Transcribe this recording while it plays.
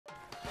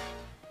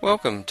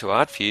Welcome to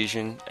Art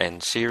Fusion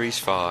and Series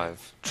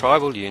 5,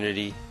 Tribal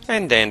Unity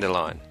and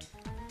Dandelion.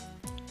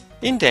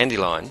 In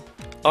Dandelion,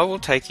 I will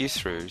take you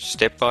through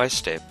step by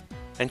step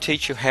and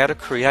teach you how to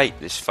create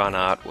this fun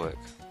artwork.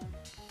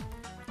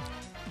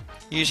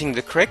 Using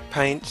the correct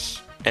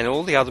paints and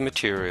all the other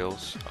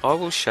materials, I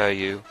will show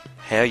you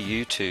how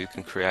you too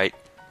can create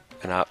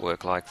an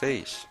artwork like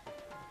these.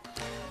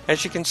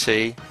 As you can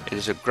see, it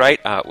is a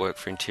great artwork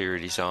for interior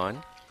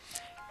design.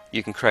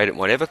 You can create it in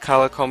whatever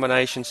colour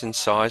combinations and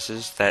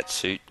sizes that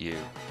suit you.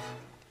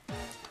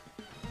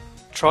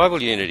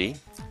 Tribal Unity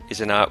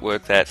is an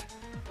artwork that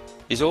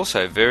is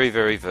also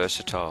very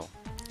versatile.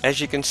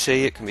 As you can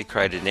see, it can be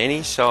created in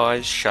any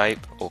size, shape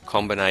or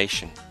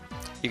combination.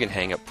 You can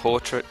hang a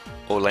portrait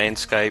or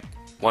landscape,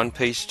 one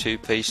piece, two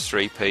piece,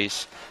 three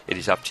piece, it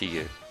is up to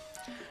you.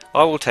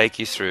 I will take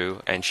you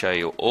through and show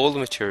you all the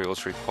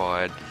materials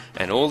required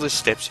and all the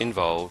steps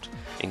involved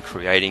in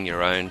creating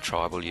your own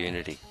Tribal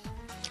Unity.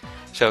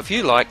 So if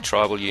you like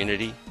Tribal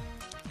Unity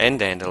and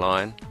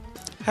Dandelion,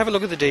 have a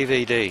look at the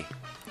DVD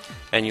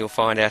and you'll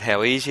find out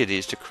how easy it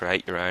is to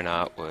create your own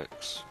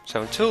artworks.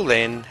 So until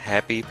then,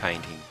 happy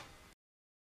painting.